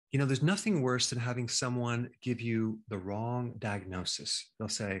You know, there's nothing worse than having someone give you the wrong diagnosis. They'll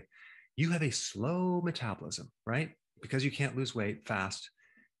say, you have a slow metabolism, right? Because you can't lose weight fast.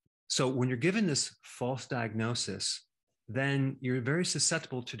 So when you're given this false diagnosis, then you're very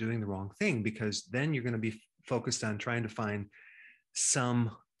susceptible to doing the wrong thing, because then you're going to be focused on trying to find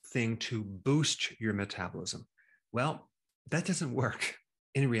something to boost your metabolism. Well, that doesn't work.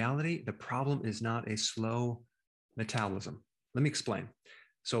 In reality, the problem is not a slow metabolism. Let me explain.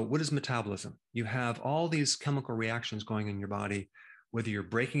 So what is metabolism? You have all these chemical reactions going in your body, whether you're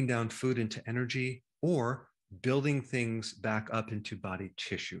breaking down food into energy or building things back up into body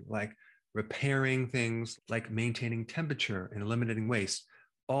tissue, like repairing things, like maintaining temperature and eliminating waste.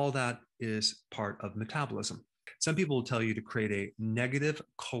 All that is part of metabolism. Some people will tell you to create a negative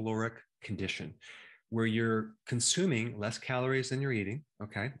caloric condition where you're consuming less calories than you're eating,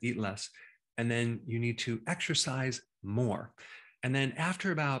 okay? Eat less. And then you need to exercise more. And then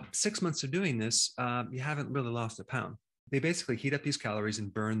after about 6 months of doing this, you haven't really lost a pound. They basically heat up these calories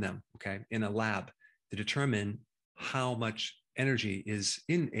and burn them, okay, in a lab to determine how much energy is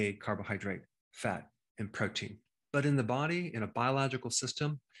in a carbohydrate, fat, and protein. But in the body, in a biological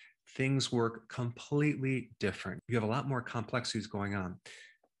system, things work completely different. You have a lot more complexities going on.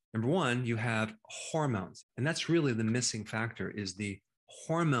 Number one, you have hormones, and that's really the missing factor, is the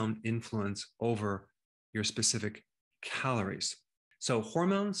hormone influence over your specific calories. So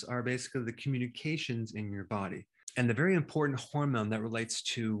hormones are basically the communications in your body. And the very important hormone that relates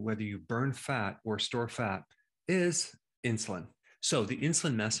to whether you burn fat or store fat is insulin. So the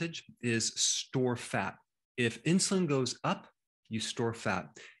insulin message is store fat. If insulin goes up, you store fat.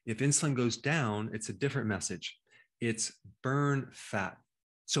 If insulin goes down, it's a different message. It's burn fat.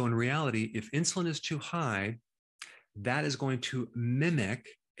 So in reality, if insulin is too high, that is going to mimic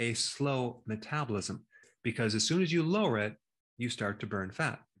a slow metabolism, because as soon as you lower it, you start to burn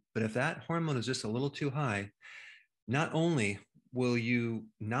fat. But if that hormone is just a little too high, not only will you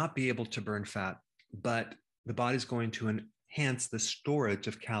not be able to burn fat, but the body's going to enhance the storage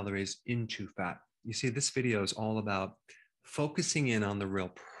of calories into fat. You see, this video is all about focusing in on the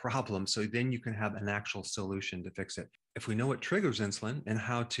real problem, so then you can have an actual solution to fix it. If we know what triggers insulin and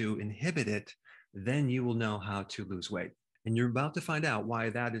how to inhibit it, then you will know how to lose weight. And you're about to find out why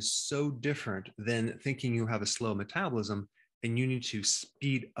that is so different than thinking you have a slow metabolism and you need to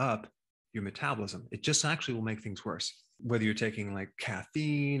speed up your metabolism. It just actually will make things worse. Whether you're taking like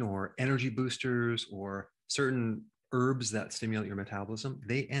caffeine or energy boosters or certain herbs that stimulate your metabolism,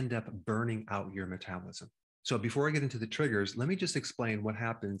 they end up burning out your metabolism. So before I get into the triggers, let me just explain what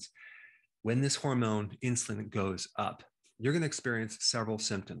happens when this hormone insulin goes up. You're going to experience several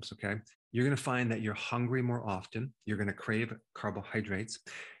symptoms, okay? You're going to find that you're hungry more often. You're going to crave carbohydrates.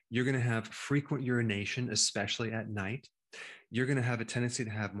 You're going to have frequent urination, especially at night. You're going to have a tendency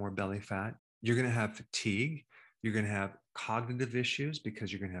to have more belly fat. You're going to have fatigue. You're going to have cognitive issues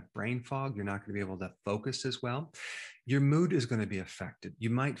because you're going to have brain fog. You're not going to be able to focus as well. Your mood is going to be affected.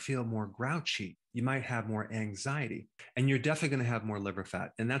 You might feel more grouchy. You might have more anxiety, and you're definitely going to have more liver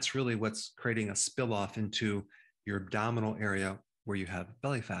fat. And that's really what's creating a spill off into your abdominal area where you have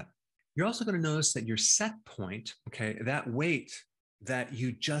belly fat. You're also going to notice that your set point, okay, that weight that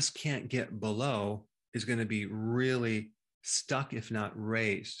you just can't get below is going to be really stuck, if not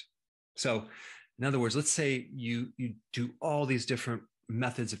raised. So in other words, let's say you do all these different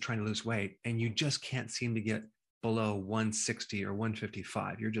methods of trying to lose weight and you just can't seem to get below 160 or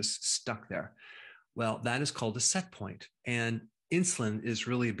 155. You're just stuck there. Well, that is called a set point. And insulin is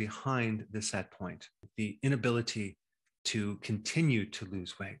really behind the set point, the inability to continue to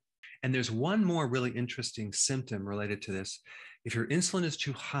lose weight. And there's one more really interesting symptom related to this. If your insulin is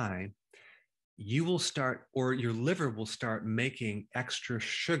too high, you will start, or your liver will start making extra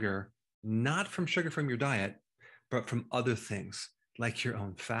sugar, not from sugar from your diet, but from other things like your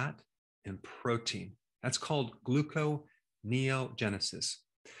own fat and protein. That's called gluconeogenesis.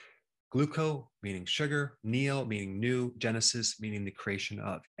 Gluco meaning sugar, neo meaning new, genesis meaning the creation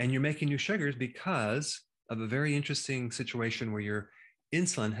of. And you're making new sugars because of a very interesting situation where your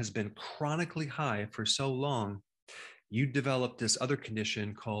insulin has been chronically high for so long. You develop this other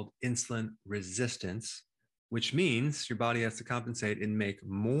condition called insulin resistance, which means your body has to compensate and make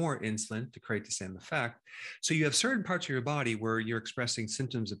more insulin to create the same effect. So you have certain parts of your body where you're expressing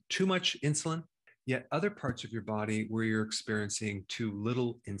symptoms of too much insulin, yet other parts of your body where you're experiencing too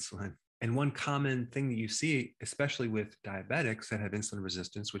little insulin. And one common thing that you see, especially with diabetics that have insulin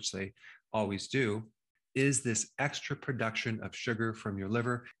resistance, which they always do, is this extra production of sugar from your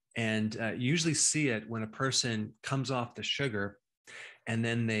liver. And you usually see it when a person comes off the sugar and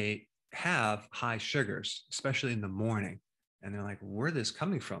then they have high sugars, especially in the morning. And they're like, where this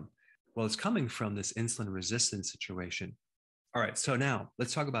coming from? Well, it's coming from this insulin resistance situation. All right, so now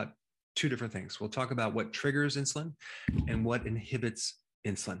let's talk about two different things. We'll talk about what triggers insulin and what inhibits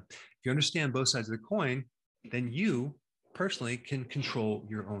insulin. If you understand both sides of the coin, then you personally can control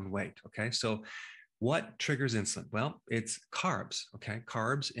your own weight, okay? So what triggers insulin? Well, it's carbs, okay?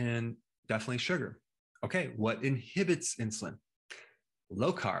 Carbs and definitely sugar. Okay, what inhibits insulin?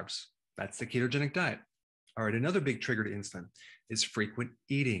 Low carbs. That's the ketogenic diet. All right, another big trigger to insulin is frequent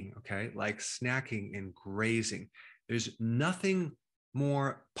eating, okay? Like snacking and grazing. There's nothing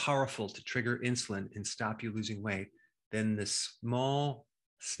more powerful to trigger insulin and stop you losing weight than the small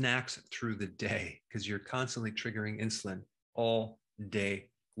snacks through the day, because you're constantly triggering insulin all day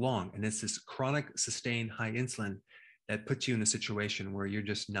long. And it's this chronic, sustained high insulin that puts you in a situation where you're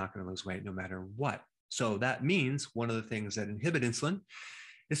just not going to lose weight no matter what. So that means one of the things that inhibit insulin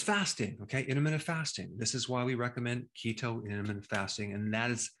is fasting, okay? Intermittent fasting. This is why we recommend keto intermittent fasting. And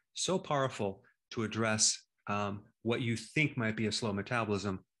that is so powerful to address what you think might be a slow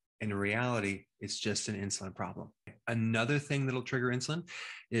metabolism. In reality, it's just an insulin problem. Another thing that'll trigger insulin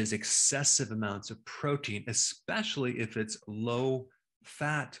is excessive amounts of protein, especially if it's low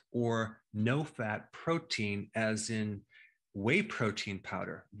fat or no fat protein, as in whey protein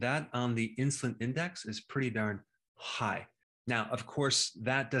powder. That on the insulin index is pretty darn high. Now, of course,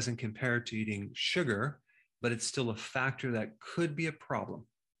 that doesn't compare to eating sugar, but it's still a factor that could be a problem.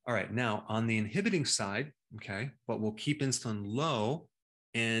 All right, now on the inhibiting side, okay, what will keep insulin low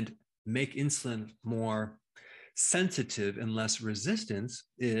and make insulin more sensitive and less resistance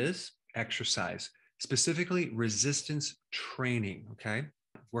is exercise, specifically resistance training, okay?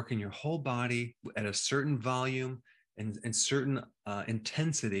 Working your whole body at a certain volume and certain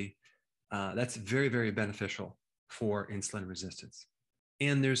intensity, that's very, very beneficial for insulin resistance.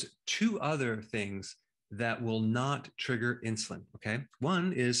 And there's two other things that will not trigger insulin, okay?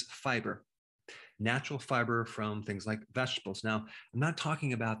 One is fiber, natural fiber from things like vegetables. Now, I'm not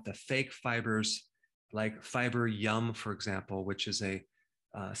talking about the fake fibers like fiber yum, for example, which is a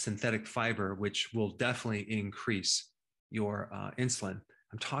synthetic fiber, which will definitely increase your insulin.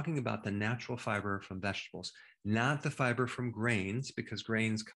 I'm talking about the natural fiber from vegetables, not the fiber from grains, because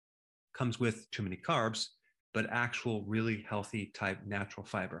grains comes with too many carbs, but actual really healthy type natural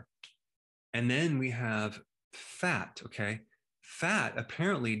fiber. And then we have fat, okay? Fat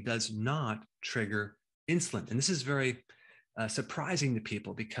apparently does not trigger insulin. And this is very surprising to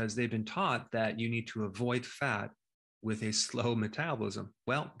people because they've been taught that you need to avoid fat with a slow metabolism.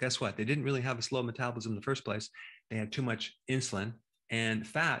 Well, guess what? They didn't really have a slow metabolism in the first place. They had too much insulin. And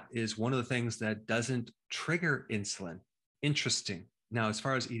fat is one of the things that doesn't trigger insulin. Interesting. Now, as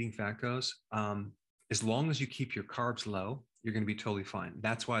far as eating fat goes, as long as you keep your carbs low, you're going to be totally fine.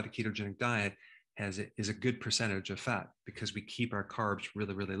 That's why the ketogenic diet is a good percentage of fat, because we keep our carbs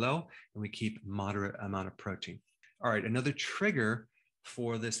really, really low and we keep moderate amount of protein. All right, another trigger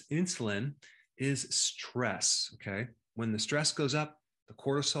for this insulin is stress, okay? When the stress goes up, the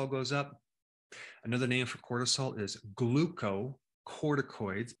cortisol goes up. Another name for cortisol is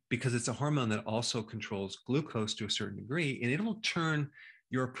glucocorticoids, because it's a hormone that also controls glucose to a certain degree, and it will turn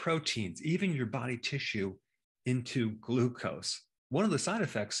your proteins, even your body tissue, into glucose. One of the side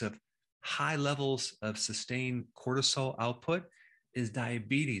effects of high levels of sustained cortisol output is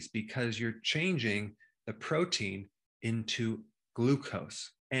diabetes, because you're changing the protein into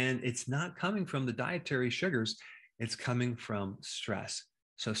glucose. And it's not coming from the dietary sugars, it's coming from stress.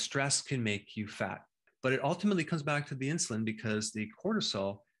 So stress can make you fat. But it ultimately comes back to the insulin, because the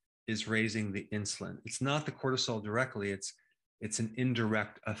cortisol is raising the insulin. It's not the cortisol directly, it's an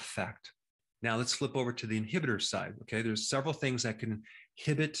indirect effect. Now let's flip over to the inhibitor side, okay? There's several things that can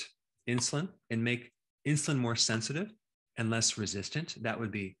inhibit insulin and make insulin more sensitive and less resistant. That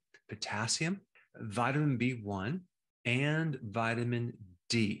would be potassium, vitamin B1, and vitamin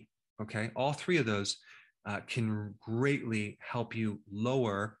D, okay? All three of those can greatly help you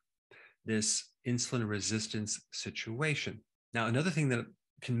lower this insulin resistance situation. Now, another thing that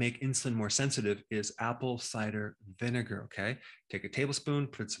can make insulin more sensitive is apple cider vinegar, okay? Take a tablespoon,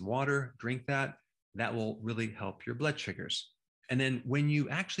 put some water, drink that. That will really help your blood sugars. And then when you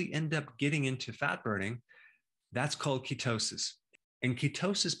actually end up getting into fat burning, that's called ketosis. And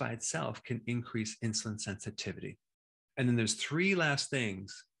ketosis by itself can increase insulin sensitivity. And then there's three last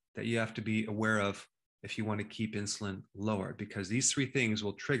things that you have to be aware of if you want to keep insulin lower, because these three things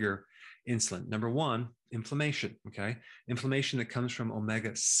will trigger insulin. Number one, inflammation, okay? Inflammation that comes from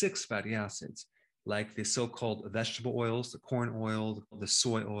omega-6 fatty acids, like the so-called vegetable oils, the corn oil, the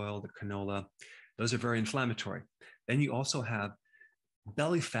soy oil, the canola. Those are very inflammatory. Then you also have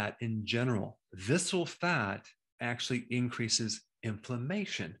belly fat in general. Visceral fat actually increases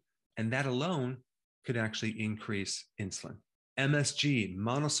inflammation. And that alone could actually increase insulin. MSG,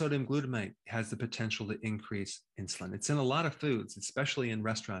 monosodium glutamate, has the potential to increase insulin. It's in a lot of foods, especially in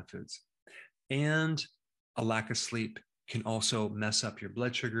restaurant foods. And a lack of sleep can also mess up your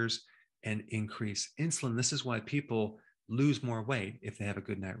blood sugars and increase insulin. This is why people lose more weight if they have a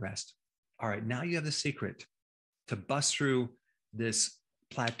good night rest. All right, now you have the secret to bust through this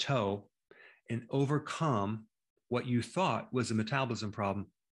plateau and overcome what you thought was a metabolism problem.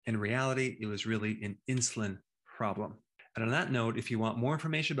 In reality, it was really an insulin problem. And on that note, if you want more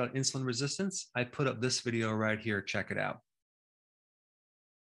information about insulin resistance, I put up this video right here. Check it out.